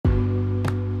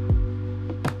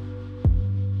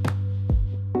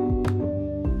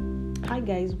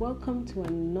guys, welcome to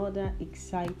another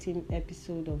exciting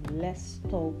episode of Let's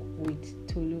Talk with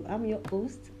Tolu. I'm your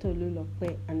host, Tolu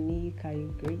Lokwe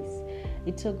Aniyikayo Grace.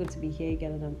 It's so good to be here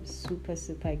again, and I'm super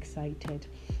excited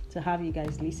to have you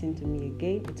guys listen to me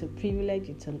again. It's a privilege,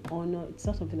 it's an honor, it's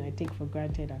not something I take for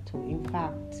granted at all. In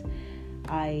fact,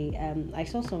 I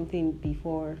saw something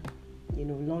before,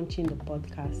 launching the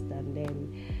podcast, and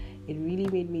then it really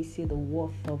made me see the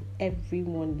worth of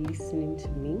everyone listening to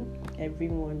me,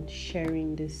 everyone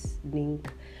sharing this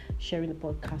link, sharing the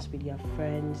podcast with your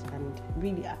friends. And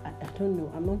really, I don't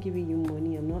know, I'm not giving you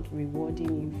money, I'm not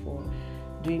rewarding you for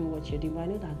doing what you're doing, but I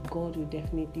know that God will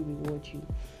definitely reward you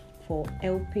for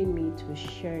helping me to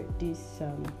share this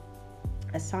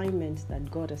assignment that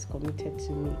God has committed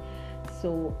to me.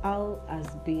 So how has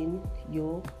been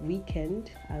your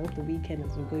weekend? I hope the weekend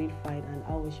has been going fine. And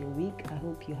how was your week? I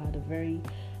hope you had a very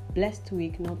blessed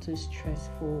week, not too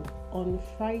stressful. On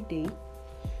Friday,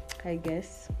 I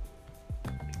guess,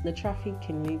 the traffic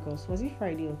in Lagos, was it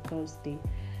Friday or Thursday,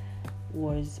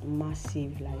 was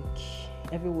massive.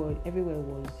 Like everywhere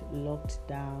was locked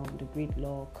down, the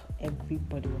gridlock,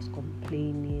 everybody was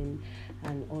complaining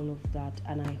and all of that.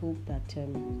 And I hope that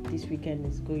this weekend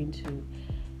is going to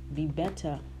be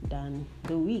better than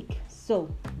the week. So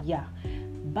yeah,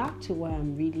 back to why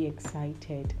I'm really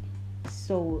excited.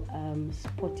 So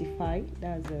Spotify,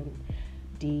 that's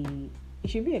it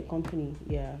should be a company,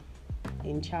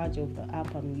 in charge of the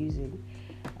app I'm using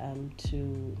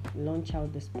to launch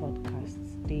out this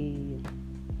podcast. They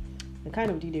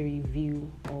kind of did a review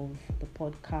of the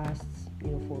podcasts,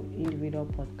 for individual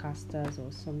podcasters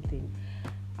or something,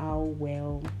 how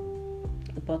well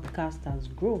the podcast has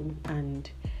grown,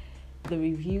 and the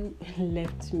review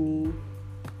left me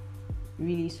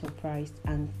really surprised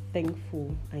and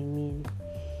thankful.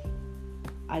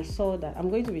 I saw that I'm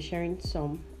going to be sharing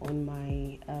some on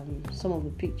my some of the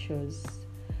pictures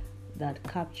that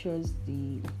captures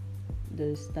the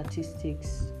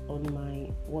statistics on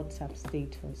my WhatsApp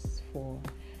status for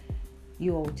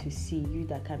you all to see, you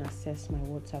that can access my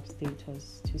WhatsApp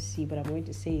status to see, but I'm going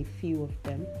to say a few of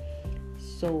them.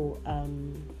 So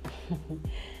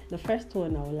the first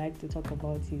one I would like to talk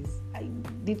about is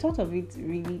the thought of it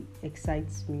really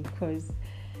excites me, because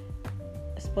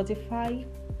Spotify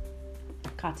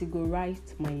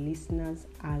categorized my listeners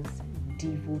as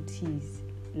devotees.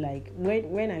 Like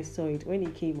when I saw it, when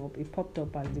it came up, it popped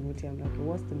up as devotee. I'm like,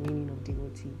 what's the meaning of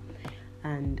devotee?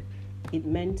 And it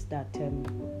meant that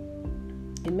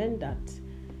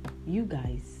you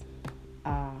guys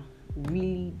are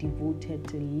really devoted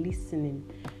to listening.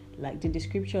 Like the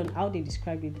description, how they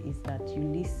describe it is that you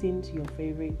listen to your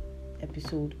favorite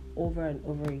episode over and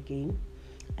over again.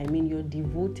 You're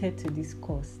devoted to this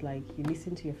cause. Like you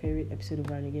listen to your favorite episode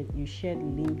over and again. You share the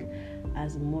link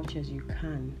as much as you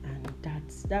can, and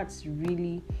that's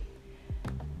really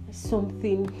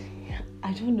something.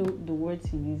 I don't know the word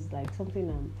to use. Like something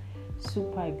I'm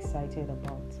super excited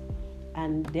about.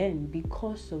 And then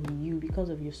because of you, because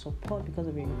of your support, because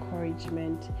of your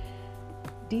encouragement,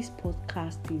 this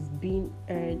podcast is being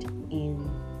heard in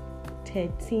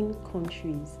 13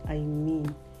 countries.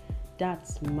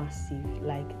 That's massive.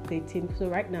 Like 13. So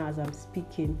right now, as I'm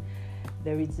speaking,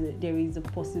 there is a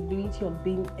possibility of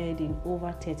being heard in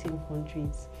over 13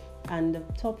 countries. And the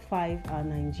top 5 are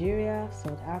Nigeria,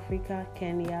 South Africa,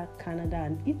 Kenya, Canada,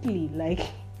 and Italy. Like,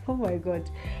 oh my God,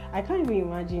 I can't even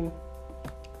imagine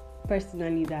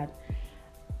personally that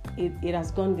it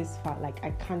has gone this far. Like, I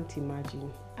can't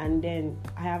imagine. And then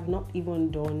I have not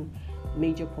even done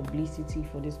major publicity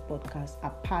for this podcast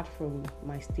apart from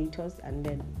my status, and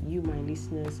then you, my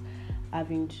listeners,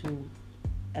 having to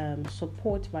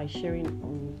support by sharing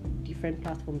on different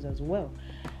platforms as well.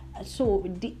 So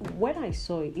when I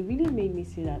saw it, it really made me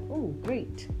say that, oh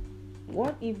great,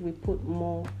 what if we put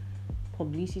more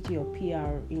publicity or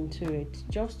PR into it,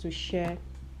 just to share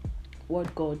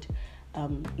what God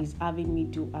is having me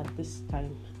do at this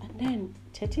time. And then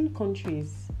 13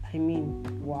 countries,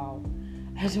 wow,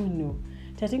 I don't know.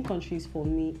 13 countries for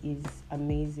me is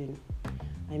amazing.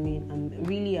 I'm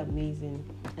really amazing.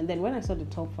 And then when I saw the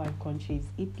top 5 countries,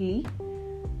 Italy,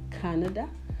 Canada,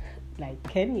 like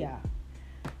Kenya,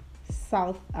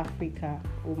 South Africa,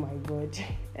 oh my God.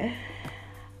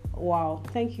 Wow,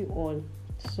 thank you all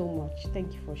so much.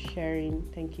 Thank you for sharing.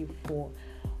 Thank you for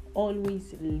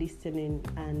always listening.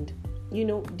 And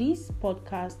this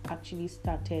podcast actually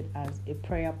started as a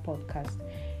prayer podcast.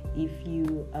 If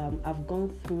you have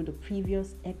gone through the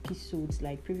previous episodes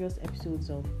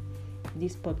of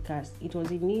this podcast, it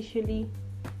was initially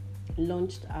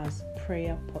launched as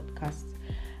prayer podcast.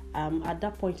 At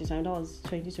that point in time, that was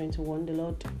 2021, the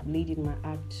Lord laid in my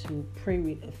heart to pray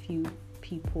with a few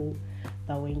people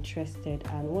that were interested,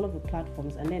 and one of the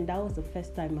platforms, and then that was the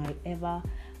first time I ever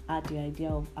had the idea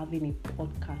of having a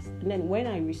podcast. And then when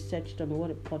I researched on what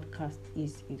a podcast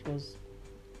is, it was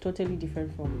totally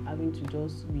different from having to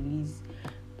just release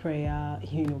prayer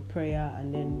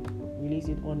and then release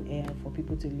it on air for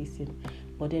people to listen.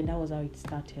 But then that was how it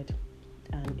started,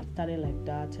 and it started like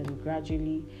that, and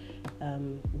gradually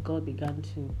God began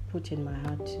to put in my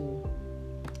heart to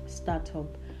start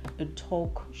up a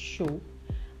talk show.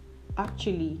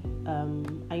 Actually,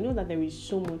 I know that there is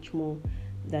so much more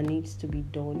that needs to be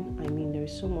done. I mean, there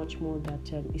is so much more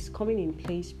that is coming in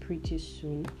place pretty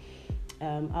soon.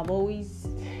 I've always,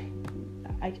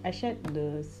 I shared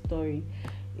the story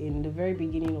in the very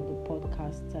beginning of the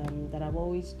podcast that I've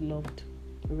always loved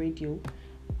radio.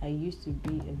 I used to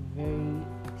be a very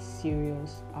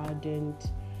serious,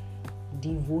 ardent,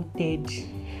 devoted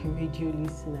radio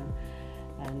listener,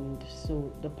 and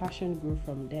so the passion grew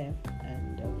from there,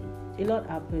 and a lot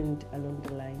happened along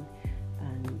the line,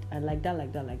 and like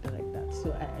that.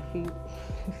 So I feel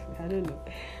I don't know,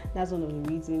 that's one of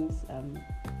the reasons,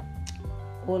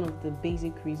 one of the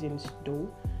basic reasons though,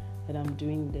 that I'm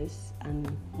doing this, and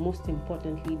most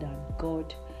importantly that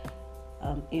God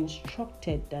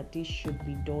instructed that this should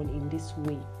be done in this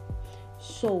way.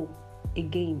 So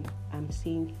again, I'm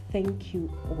saying thank you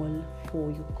all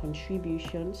for your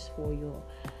contributions, for your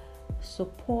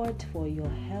support, for your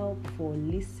help, for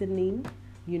listening.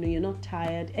 You're not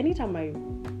tired. Anytime I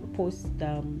post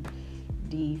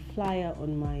the flyer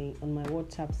on my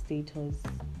WhatsApp status,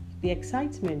 the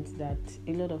excitement that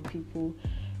a lot of people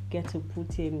get to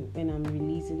put in when I'm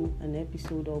releasing an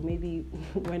episode, or maybe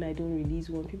when I don't release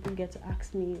one, people get to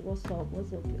ask me what's up.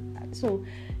 So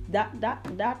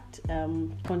that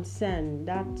concern,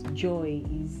 that joy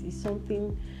is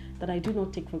something that I do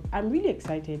not take for. I'm really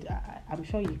excited. I'm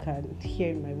sure you can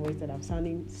hear in my voice that I'm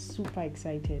sounding super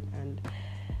excited, and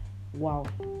wow,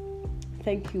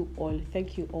 thank you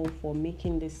all for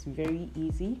making this very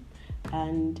easy.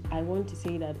 And I want to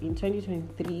say that in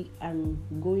 2023, I'm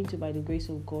going to, by the grace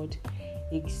of God,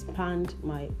 expand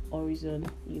my horizon,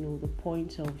 the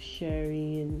point of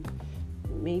sharing,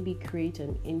 maybe create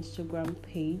an Instagram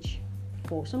page.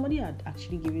 For somebody had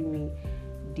actually given me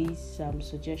these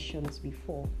suggestions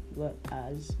before, but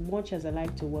as much as I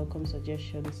like to welcome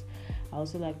suggestions, I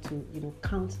also like to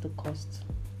count the cost.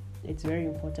 It's very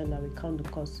important that we count the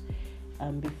cost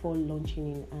before launching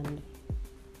in, and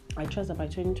I trust that by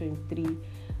 2023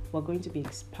 we're going to be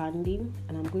expanding,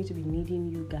 and I'm going to be needing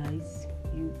you guys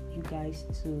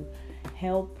to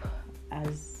help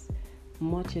as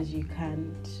much as you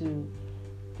can to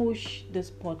push this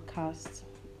podcast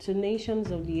to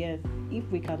nations of the earth.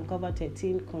 If we can cover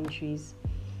 13 countries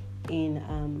in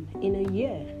a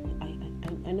year,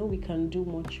 I know we can do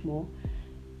much more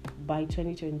by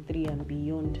 2023 and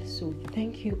beyond. So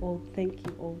thank you all.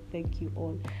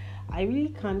 I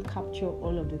really can't capture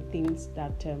all of the things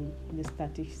that the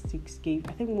statistics gave.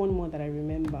 I think one more that I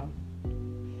remember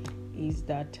is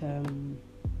that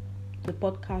the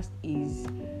podcast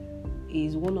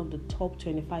is one of the top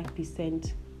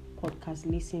 25% podcasts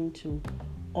listened to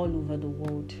all over the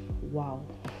world.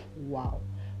 Wow.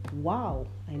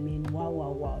 I mean, wow.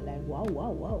 Like,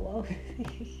 wow.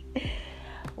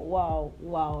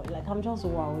 wow. Like, I'm just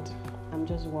wowed.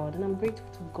 And I'm grateful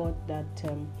to God that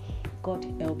God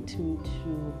helped me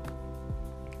to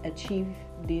achieve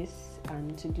this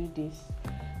and to do this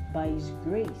by His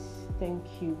grace. Thank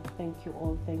you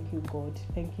all. Thank you, God.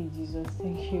 Thank you, Jesus.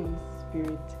 Thank you,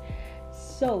 Spirit.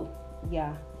 So,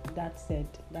 yeah, that said,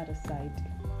 that aside,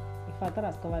 in fact, that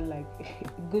has covered like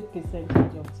a good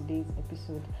percentage of today's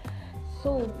episode.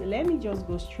 So, let me just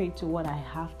go straight to what I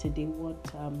have today,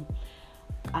 what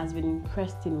has been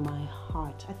impressed in my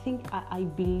heart. I think I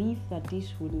believe that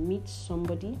this would meet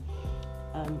somebody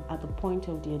at the point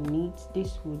of their needs.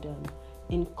 This would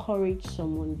encourage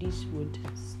someone. This would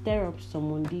stir up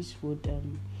someone. This would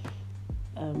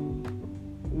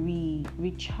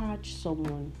recharge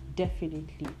someone.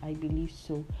 Definitely, I believe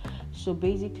so. So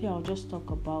basically, I'll just talk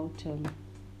about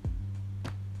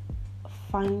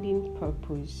finding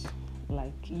purpose.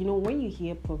 Like, when you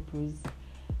hear purpose,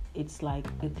 it's like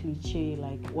a cliche,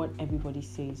 like what everybody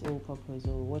says, purpose,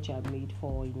 or what you are made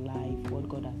for in life, what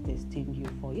God has destined you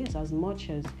for. Yes, as much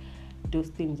as those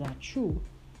things are true,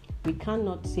 we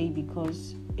cannot say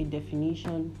because a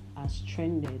definition has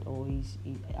trended or it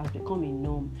has become a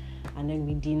norm, and then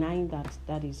we deny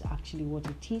that is actually what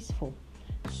it is for.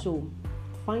 So,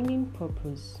 finding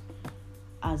purpose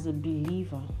as a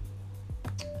believer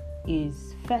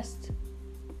is first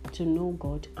to know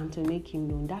God and to make Him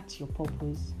known. That's your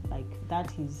purpose. Like,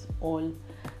 that is all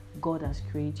God has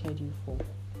created you for.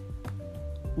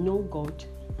 Know God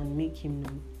and make him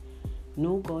known.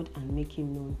 Know God and make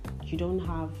him known. You don't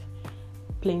have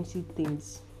plenty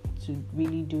things to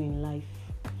really do in life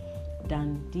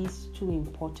than these two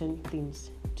important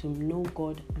things: to know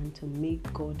God and to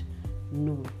make God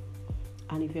known.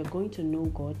 And if you're going to know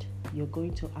God, you're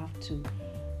going to have to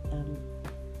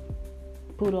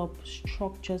put up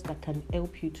structures that can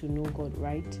help you to know God,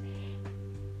 right?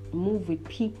 Move with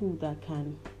people that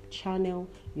can channel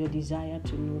your desire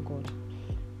to know God.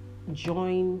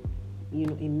 Join,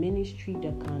 a ministry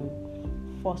that can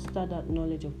foster that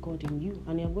knowledge of God in you.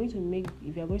 And if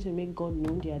you're going to make God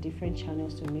known, there are different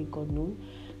channels to make God known.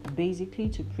 Basically,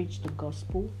 to preach the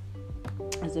gospel.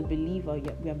 As a believer,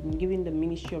 we have been given the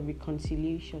ministry of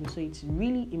reconciliation. So it's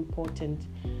really important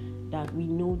that we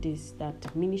know this,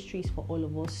 that ministry is for all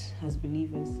of us as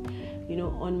believers.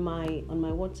 On my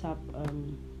WhatsApp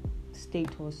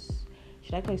status,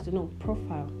 should I call it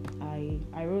profile,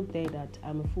 I wrote there that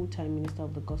I'm a full-time minister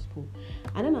of the gospel.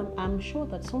 And then I'm sure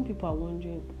that some people are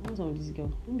wondering, what's wrong with this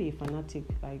girl? Don't be a fanatic,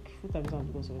 like full-time minister of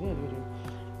the gospel.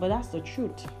 But that's the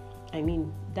truth.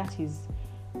 That is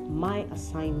my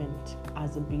assignment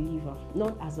as a believer,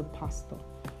 not as a pastor,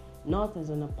 not as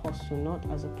an apostle, not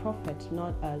as a prophet,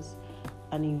 not as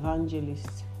an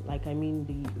evangelist,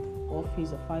 the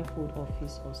office, a fivefold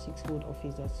office or sixfold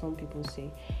office that some people say.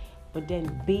 But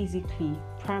then basically,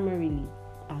 primarily,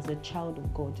 as a child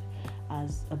of God,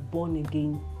 as a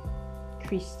born-again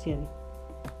Christian,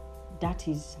 that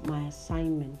is my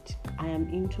assignment. I am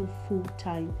into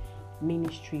full-time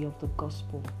ministry of the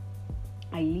gospel.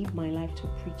 I live my life to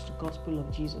preach the gospel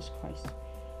of Jesus Christ.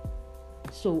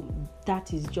 So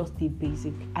that is just the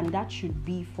basic, and that should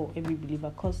be for every believer,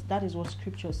 because that is what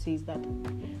scripture says, that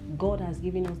God has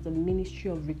given us the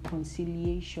ministry of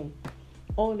reconciliation.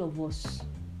 All of us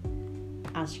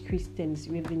as Christians,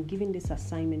 we have been given this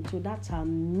assignment. So that's our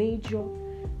major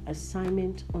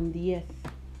assignment on the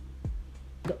earth.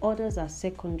 The others are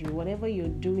secondary. Whatever you're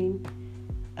doing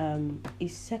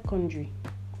is secondary.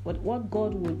 But what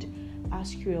God would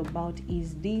ask you about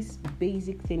is this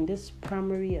basic thing, this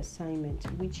primary assignment,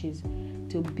 which is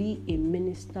to be a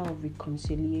minister of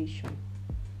reconciliation.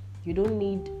 You don't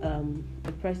need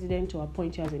a president to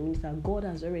appoint you as a minister. God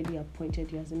has already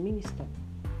appointed you as a minister.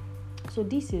 So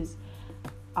this is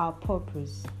our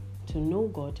purpose, to know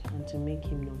God and to make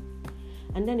him known.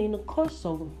 And then in the course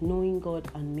of knowing God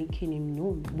and making him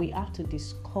known, we have to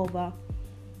discover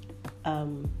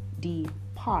the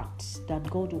parts that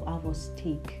God will have us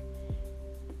take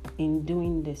in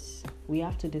doing this. We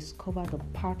have to discover the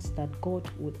parts that God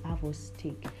would have us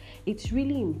take. It's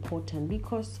really important,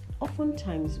 because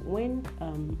oftentimes when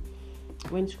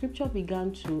scripture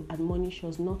began to admonish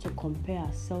us not to compare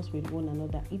ourselves with one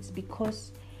another, it's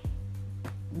because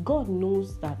God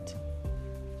knows that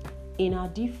in our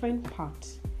different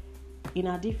parts,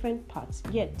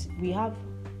 yet we have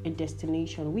a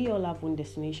destination. We all have one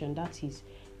destination, that is,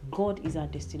 God is our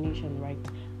destination, right?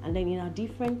 And then in our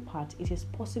different parts, it is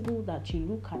possible that you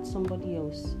look at somebody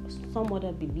else, some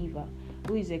other believer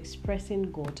who is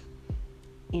expressing God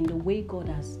in the way God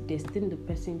has destined the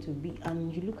person to be,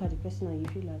 and you look at the person and you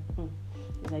feel like,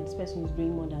 it's like this person is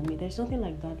doing more than me. There's nothing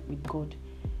like that with God.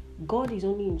 God is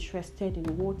only interested in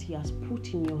what he has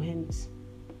put in your hands,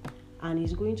 and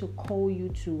he's going to call you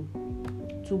to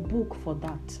book for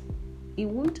that. He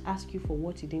won't ask you for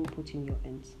what he didn't put in your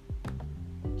hands.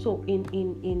 So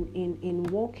in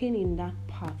walking in that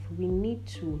path, we need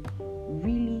to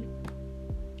really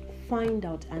find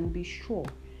out and be sure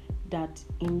that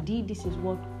indeed this is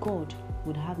what God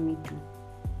would have me do.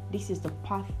 This is the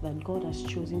path that God has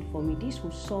chosen for me. This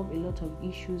will solve a lot of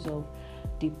issues of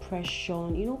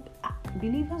depression.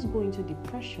 Believers go into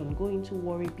depression, go into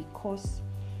worry because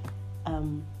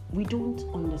we don't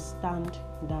understand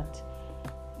that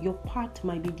your path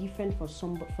might be different from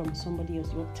somebody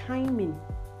else. Your timing.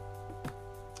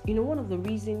 One of the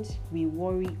reasons we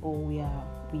worry or we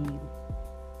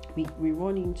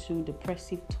run into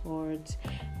depressive thoughts,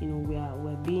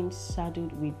 we're being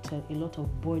saddled with a lot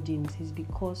of burdens, is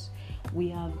because we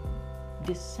have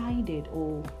decided,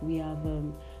 or we have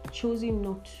chosen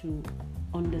not to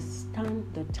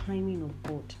understand the timing of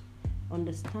God,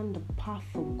 understand the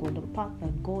path of God, the path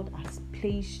that God has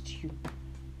placed you,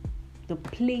 the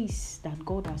place that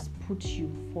God has put you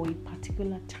for a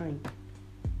particular time.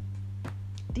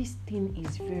 This thing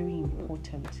is very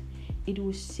important. It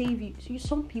will save you. So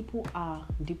some people are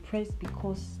depressed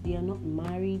because they are not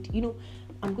married.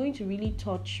 I'm going to really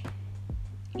touch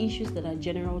issues that are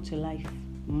general to life: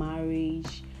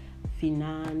 marriage,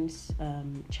 finance,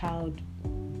 child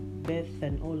birth,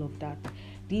 and all of that.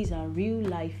 These are real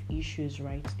life issues,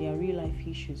 right? They are real life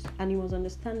issues. And you must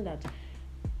understand that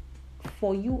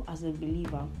for you as a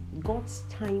believer, God's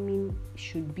timing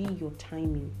should be your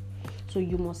timing. So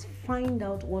you must find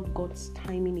out what God's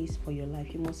timing is for your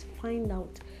life. You must find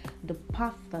out the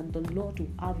path that the Lord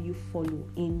will have you follow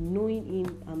in knowing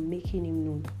Him and making Him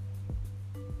known.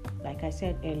 Like I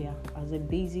said earlier, as a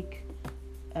basic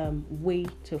way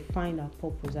to find our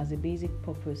purpose, as a basic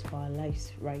purpose for our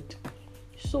lives, right?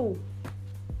 So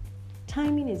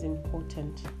timing is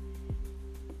important.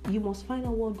 You must find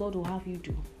out what God will have you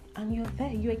do. And you're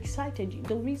there, you're excited.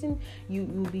 The reason you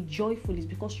will be joyful is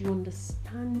because you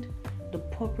understand the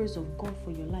purpose of God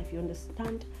for your life. You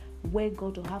understand where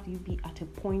God will have you be at a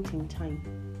point in time.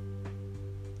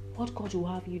 What God will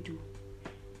have you do.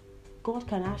 God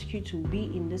can ask you to be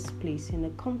in this place in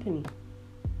a company,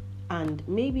 and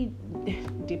maybe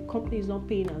the company is not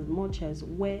paying as much as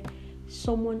where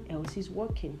someone else is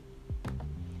working.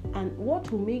 And what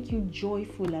will make you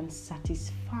joyful and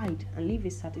satisfied and live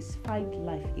a satisfied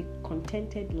life, a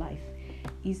contented life,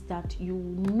 is that you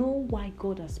know why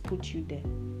God has put you there.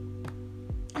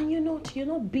 And you're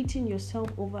not beating yourself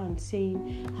over and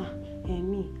saying,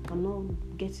 I'm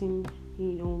not getting,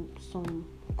 some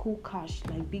cool cash,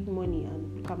 like big money,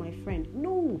 and look at my friend.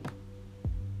 No.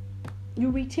 You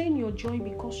retain your joy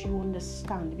because you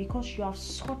understand, because you have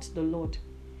sought the Lord.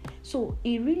 So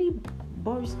it really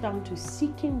boils down to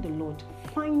seeking the Lord,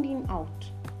 finding out.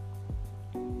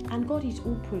 And God is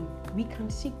open. We can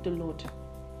seek the Lord.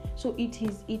 So it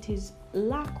is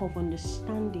lack of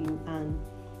understanding and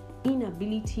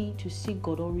inability to seek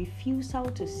God, or refusal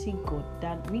to seek God,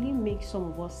 that really makes some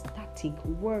of us static,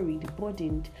 worried,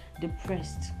 burdened,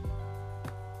 depressed.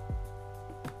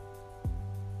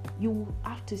 You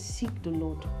have to seek the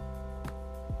Lord.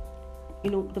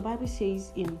 The Bible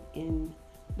says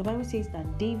the Bible says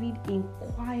that David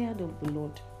inquired of the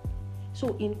Lord.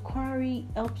 So inquiry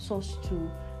helps us to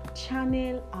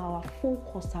channel our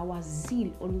focus, our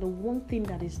zeal on the one thing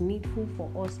that is needful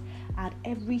for us at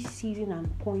every season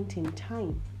and point in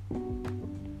time.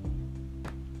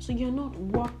 So you're not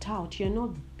worked out, you're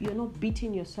not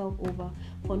beating yourself over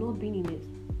for not being in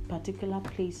a particular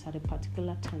place at a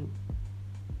particular time.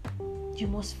 You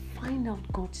must find out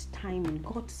God's timing,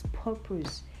 God's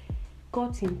purpose,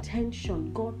 God's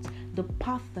intention, the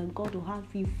path that God will have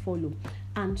you follow,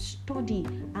 and study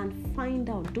and find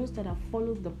out those that have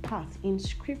followed the path in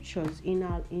scriptures in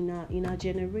our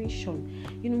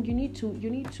generation. You need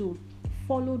to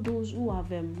follow those who have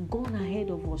gone ahead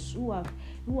of us, who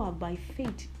have by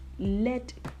faith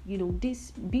led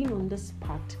this, being on this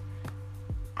path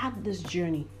at this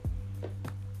journey.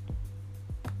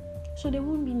 So there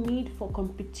won't be need for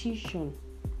competition.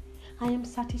 I am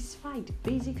satisfied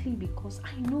basically because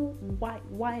I know why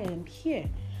I am here.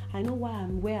 I know why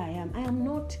I'm where I am. I'm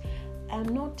not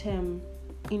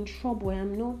in trouble.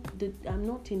 I'm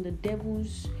not in the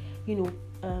devil's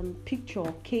picture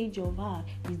or cage of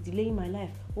he's delaying my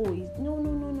life. No.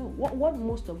 What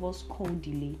most of us call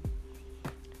delay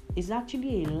is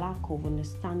actually a lack of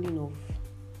understanding of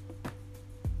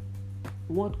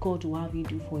what God will have you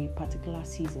do for a particular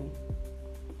season.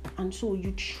 And so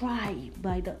you try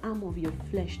by the arm of your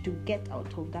flesh to get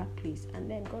out of that place. And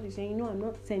then God is saying, I'm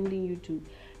not sending you to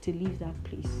leave that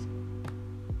place.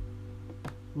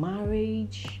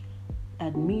 Marriage,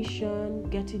 admission,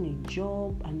 getting a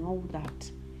job, and all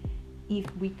that. If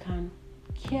we can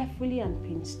carefully and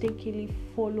painstakingly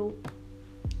follow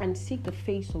and seek the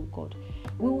face of God,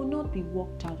 we will not be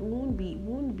worked out. We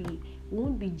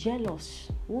won't be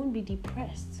jealous. We won't be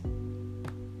depressed.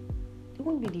 You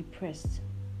won't be depressed.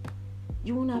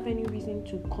 You won't have any reason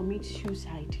to commit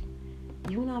suicide.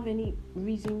 You won't have any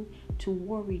reason to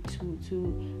worry,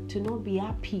 to not be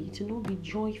happy, to not be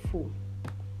joyful.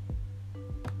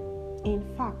 In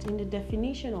fact, in the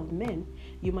definition of men,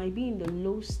 you might be in the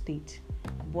low state,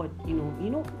 but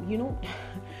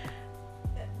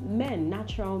men,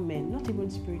 natural men, not even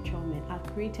spiritual men, have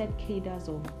created cadres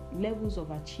of levels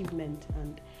of achievement,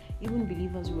 and even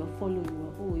believers will follow you.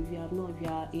 If you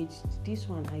are aged this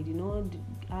one, I do not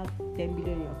have 10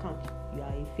 billion in your account, you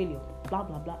are a failure, blah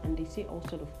blah blah, and they say all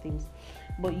sort of things.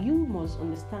 But you must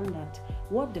understand that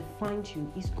what defines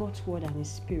you is God's word and His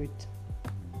Spirit,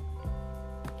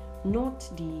 not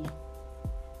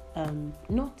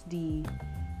the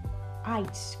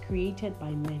heights created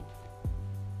by men.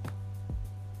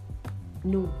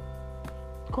 No,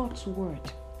 God's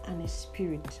word and His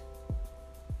Spirit.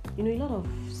 A lot of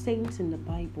saints in the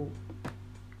Bible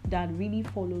that really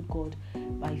followed God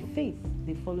by faith,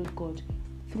 they followed God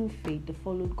through faith, they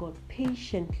followed God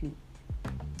patiently.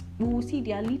 You will see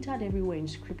they are littered everywhere in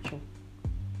scripture.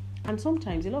 And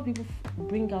sometimes a lot of people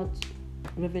bring out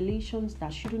revelations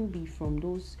that shouldn't be from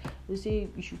those who say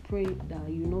you should pray that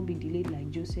you not be delayed like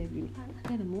Joseph. And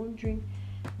then I'm wondering,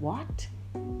 what?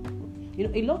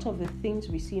 A lot of the things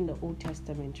we see in the Old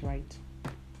Testament, right?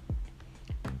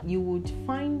 You would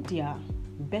find their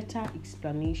better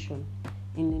explanation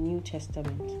in the New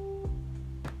Testament.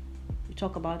 You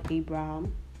talk about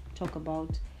Abraham, talk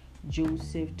about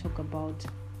Joseph, talk about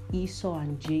Esau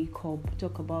and Jacob,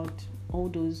 talk about all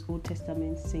those Old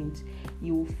Testament saints.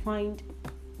 You will find,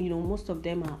 most of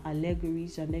them are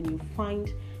allegories, and then you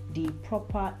find the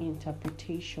proper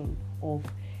interpretation of,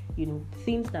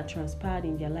 things that transpired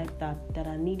in their life that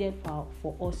are needed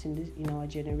for us in our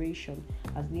generation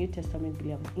as New Testament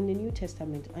believers in the New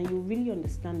Testament. And you really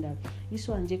understand that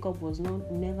Esau and Jacob was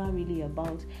never really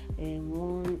about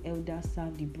one elder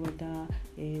served the brother,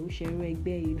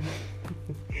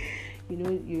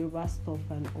 Yoruba stuff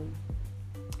and all.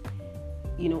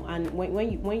 And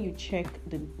when you check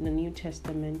the New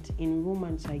Testament in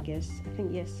Romans, I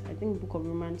think Book of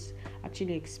Romans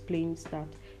actually explains that.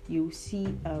 You see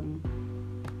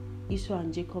Esau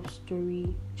and Jacob's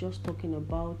story, just talking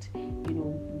about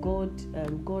God's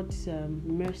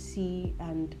mercy,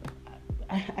 and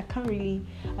I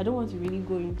don't want to really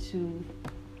go into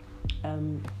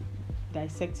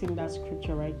dissecting that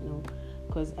scripture right now,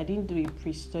 because I didn't do a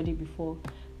pre-study before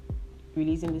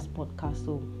releasing this podcast.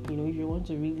 So if you want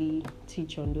to really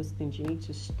teach on those things, you need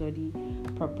to study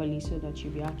properly so that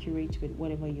you'll be accurate with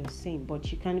whatever you're saying.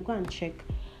 But you can go and check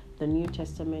the New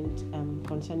Testament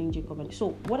concerning Jacob. And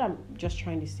so what I'm just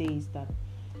trying to say is that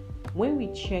when we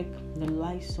check the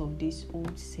lives of these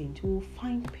old saints, we will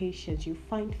find patience, you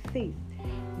find faith,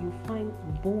 you find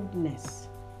boldness,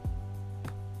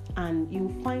 and you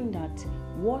find that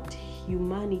what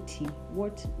humanity,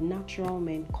 what natural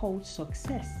men called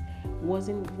success,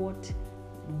 wasn't what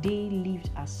they lived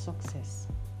as success.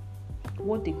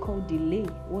 What they call delay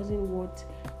wasn't what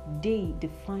they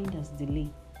defined as delay.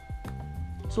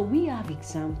 So we have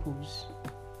examples,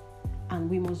 and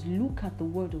we must look at the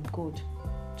Word of God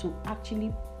to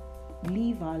actually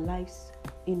live our lives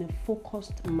in a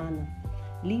focused manner.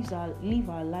 Live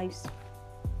our lives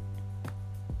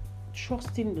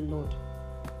trusting the Lord,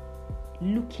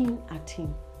 looking at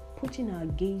Him, putting our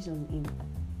gaze on Him,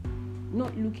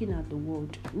 not looking at the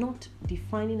world, not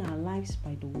defining our lives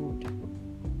by the world,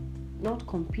 not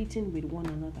competing with one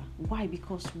another. Why?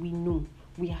 Because we know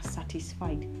we are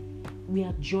satisfied. We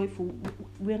are joyful.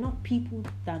 We are not people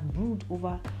that brood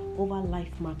over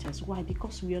life matters. Why?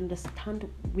 Because we understand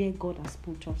where God has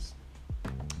put us.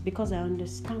 Because I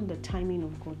understand the timing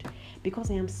of God.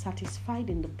 Because I am satisfied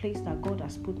in the place that God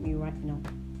has put me right now.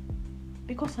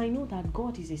 Because I know that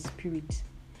God is a spirit,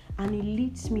 and He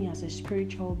leads me as a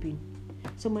spiritual being.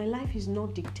 So my life is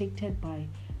not dictated by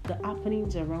the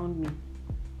happenings around me,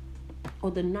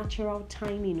 or the natural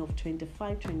timing of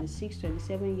 25, 26,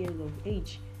 27 years of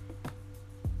age.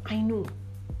 I know.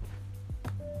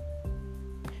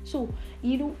 So,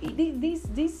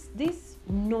 this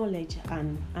knowledge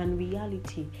and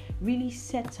reality really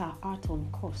sets our heart on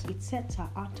course. It sets our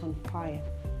heart on fire.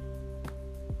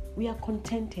 We are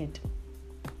contented.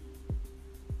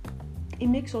 It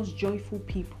makes us joyful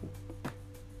people.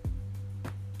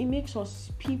 It makes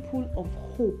us people of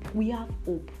hope. We have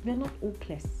hope. We are not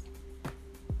hopeless.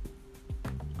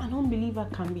 An unbeliever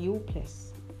can be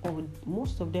hopeless, or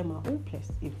most of them are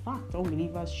hopeless. In fact,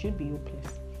 unbelievers should be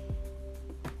hopeless,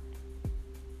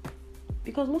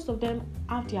 because most of them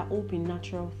have their hope in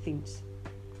natural things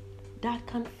that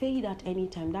can fade at any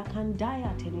time, that can die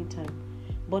at any time.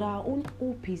 But our own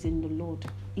hope is in the Lord,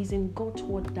 is in God's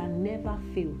word that never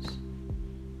fails.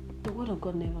 The word of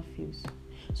God never fails.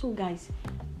 So guys,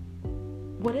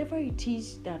 whatever it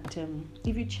is that,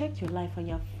 if you check your life and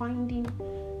you're finding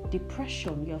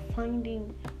depression, you're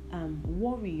finding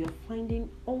worry, you're finding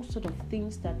all sort of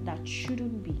things that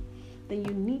shouldn't be, then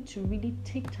you need to really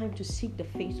take time to seek the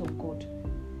face of God.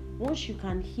 Once you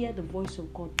can hear the voice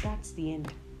of God, that's the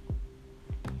end.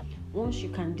 Once you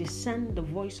can discern the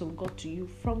voice of God to you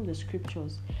from the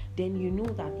scriptures, then you know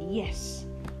that, yes,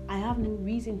 I have no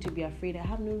reason to be afraid. I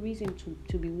have no reason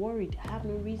to be worried. I have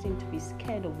no reason to be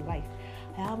scared of life.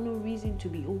 I have no reason to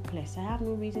be hopeless. I have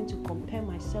no reason to compare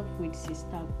myself with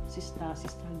Sister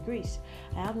Grace.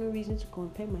 I have no reason to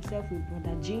compare myself with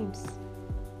Brother James.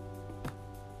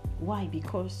 Why?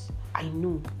 Because I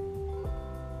know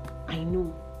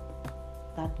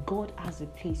that God has a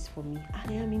place for me,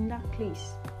 and I am in that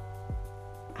place,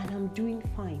 and I'm doing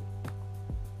fine,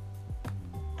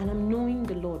 and I'm knowing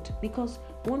the Lord. Because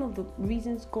one of the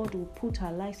reasons God will put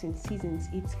our lives in seasons,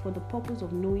 it's for the purpose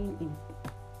of knowing Him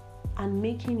and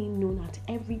making Him known at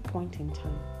every point in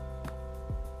time.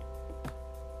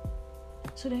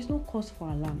 So there's no cause for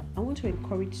alarm. I want to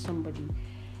encourage somebody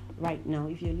right now.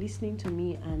 If you're listening to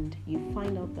me and you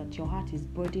find out that your heart is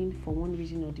burdened for one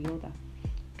reason or the other,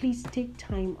 please take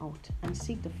time out and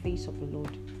seek the face of the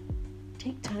Lord.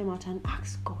 Take time out and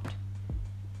ask God,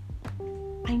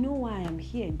 I know why I am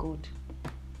here, God,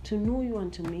 to know you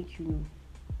and to make you know.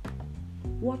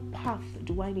 What path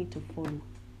do I need to follow?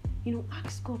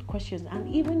 Ask God questions. And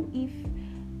even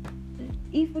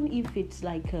if it's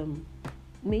like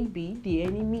maybe the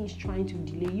enemy is trying to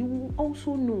delay, you will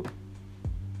also know.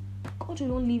 God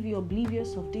will not leave you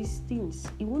oblivious of these things.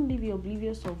 He won't leave you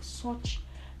oblivious of such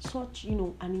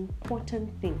an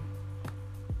important thing.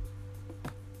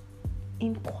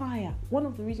 Inquire. One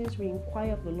of the reasons we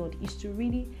inquire of the Lord is to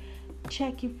really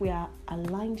check if we are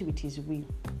aligned with His will.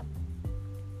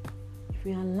 If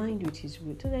we are aligned with His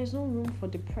will. So there's no room for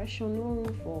depression, no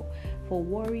room for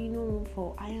worry, no room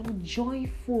for I am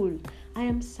joyful, I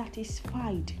am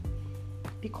satisfied.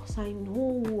 Because I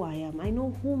know who I am. I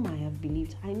know whom I have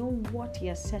believed. I know what He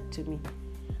has said to me.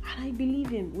 And I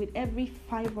believe Him with every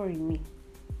fiber in me.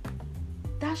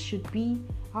 That should be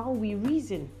how we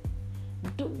reason.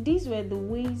 These were the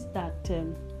ways that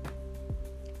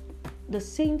the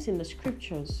saints in the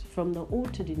scriptures, from the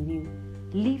old to the new,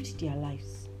 lived their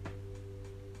lives.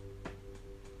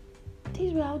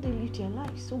 These were how they lived their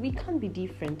lives. So we can't be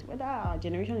different. Whether our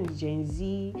generation is Gen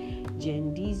Z,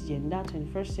 Gen this, Gen that,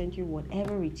 21st century,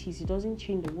 whatever it is, it doesn't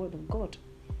change the word of God.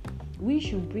 We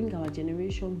should bring our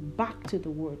generation back to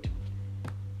the word.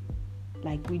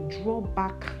 Like we draw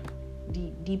back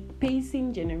the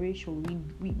pacing generation.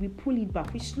 We pull it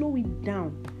back. We slow it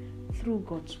down through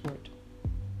God's word.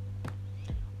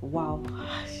 Wow.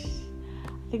 I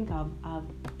think I've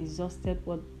exhausted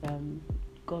what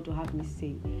God will have me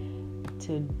say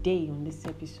today on this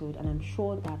episode, and I'm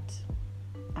sure that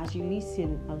as you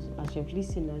listen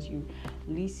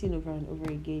over and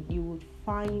over again, you would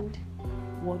find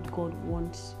what God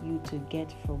wants you to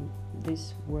get from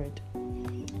this word.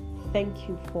 Thank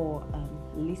you for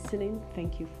listening.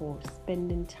 Thank you for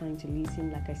spending time to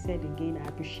listen. Like I said again, I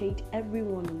appreciate every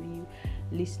one of you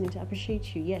listening. I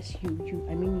appreciate you. Yes, you.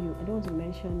 I mean you. I don't want to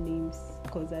mention names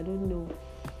because I don't know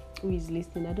who is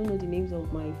listening. I don't know the names of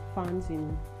my fans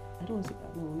not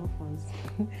fans.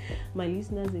 My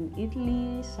listeners in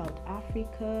Italy, South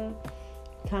Africa,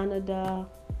 Canada,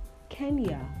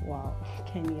 Kenya. Wow,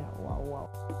 Kenya. Wow.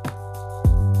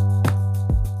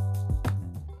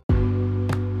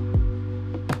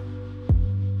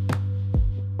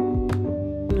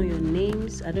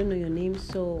 I don't know your names,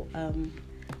 so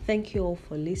thank you all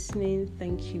for listening.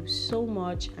 Thank you so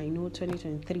much. I know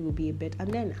 2023 will be a bit,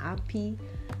 and then happy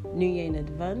New Year in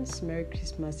advance, Merry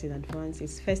Christmas in advance.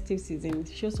 It's festive season.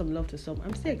 Show some love to some.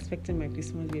 I'm still expecting my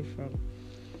Christmas gift from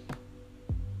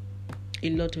a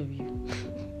lot of you.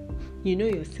 You know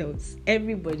yourselves,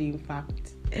 everybody in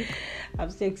fact. I'm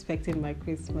still expecting my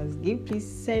Christmas gift. Please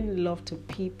send love to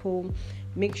people.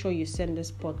 Make sure you send this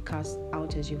podcast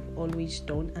out as you've always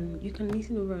done, and you can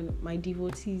listen over on my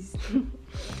devotees.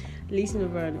 Listen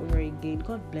over and over again.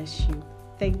 God bless you.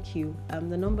 Thank you.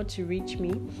 The number to reach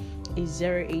me is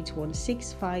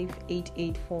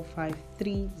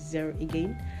 08165884530.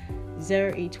 Again,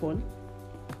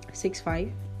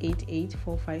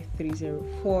 08165884530.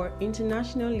 For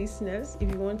international listeners, if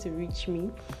you want to reach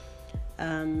me,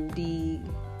 the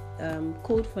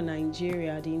code for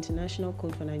Nigeria, the international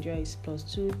code for Nigeria is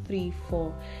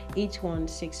 +234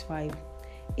 8165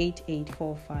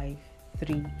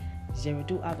 884530.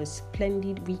 Do have a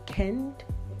splendid weekend.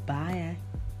 Bye.